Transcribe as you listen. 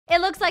It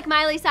looks like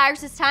Miley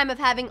Cyrus's time of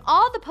having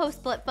all the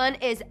post-split fun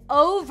is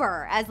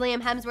over, as Liam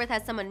Hemsworth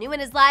has someone new in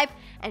his life,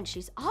 and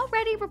she's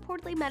already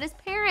reportedly met his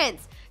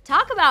parents.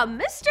 Talk about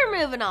Mr.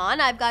 Moving On.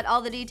 I've got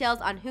all the details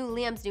on who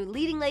Liam's new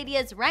leading lady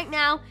is right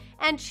now,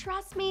 and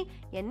trust me,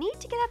 you need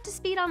to get up to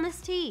speed on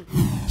this tea.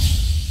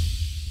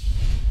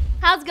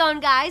 How's it going,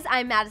 guys?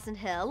 I'm Madison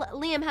Hill.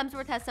 Liam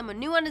Hemsworth has someone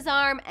new on his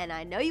arm, and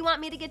I know you want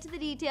me to get to the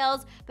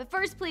details, but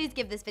first please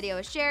give this video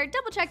a share,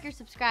 double check you're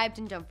subscribed,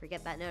 and don't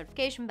forget that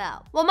notification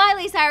bell. Well,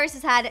 Miley Cyrus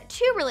has had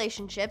 2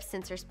 relationships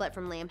since her split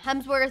from Liam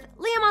Hemsworth.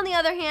 Liam, on the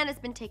other hand, has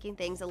been taking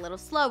things a little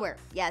slower.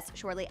 Yes,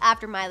 shortly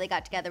after Miley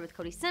got together with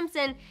Cody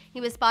Simpson,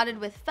 he was spotted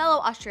with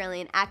fellow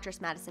Australian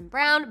actress Madison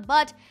Brown,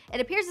 but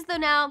it appears as though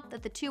now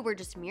that the two were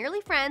just merely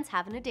friends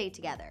having a date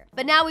together.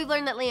 But now we've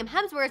learned that Liam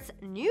Hemsworth's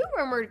new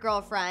rumored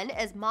girlfriend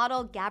is model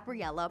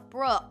Gabriella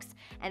Brooks.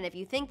 And if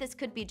you think this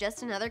could be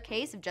just another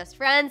case of just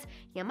friends,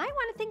 you might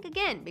want to think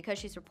again, because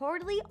she's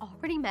reportedly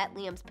already met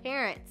Liam's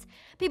parents.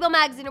 People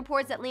magazine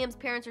reports that Liam's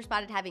parents were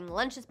spotted having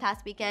lunch this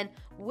past weekend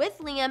with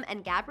Liam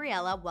and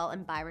Gabriella while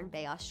in Byron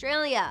Bay,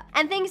 Australia.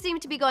 And things seem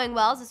to be going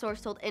well, as a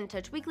source told In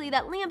Touch Weekly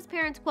that Liam's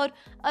parents, quote,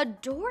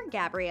 adore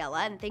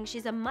Gabriella and think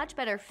she's a much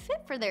better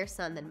fit for their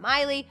son than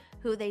Miley,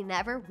 who they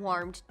never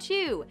warmed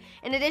to.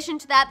 In addition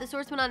to that, the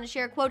source went on to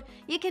share, quote,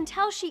 you can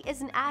tell she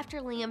isn't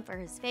after Liam for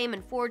his fame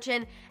and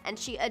fortune, and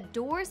she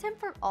adores him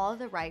for all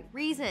the right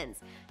reasons.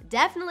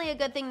 Definitely a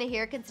good thing to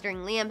hear, considering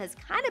Liam has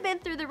kind of been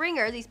through the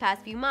ringer these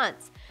past few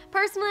months.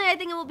 Personally, I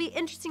think it will be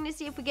interesting to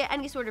see if we get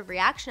any sort of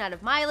reaction out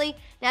of Miley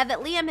now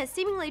that Liam has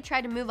seemingly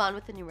tried to move on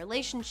with a new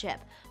relationship.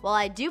 While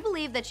I do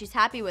believe that she's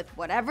happy with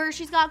whatever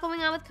she's got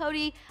going on with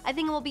Cody, I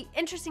think it will be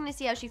interesting to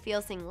see how she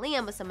feels seeing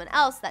Liam with someone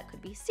else that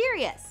could be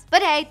serious.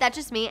 But hey, that's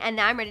just me, and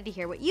now I'm ready to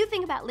hear what you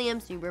think about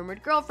Liam's new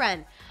rumored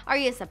girlfriend. Are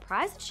you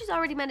surprised that she's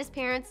already met his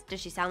parents?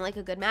 Does she sound like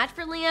a good match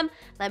for Liam?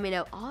 Let me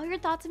know all your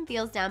thoughts and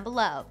feels down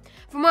below.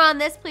 For more on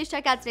this, please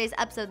check out today's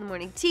episode of The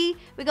Morning Tea.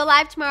 We go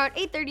live tomorrow at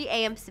 8:30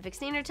 a.m. Pacific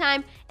Standard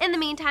Time. In the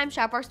meantime,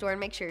 shop our store and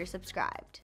make sure you're subscribed.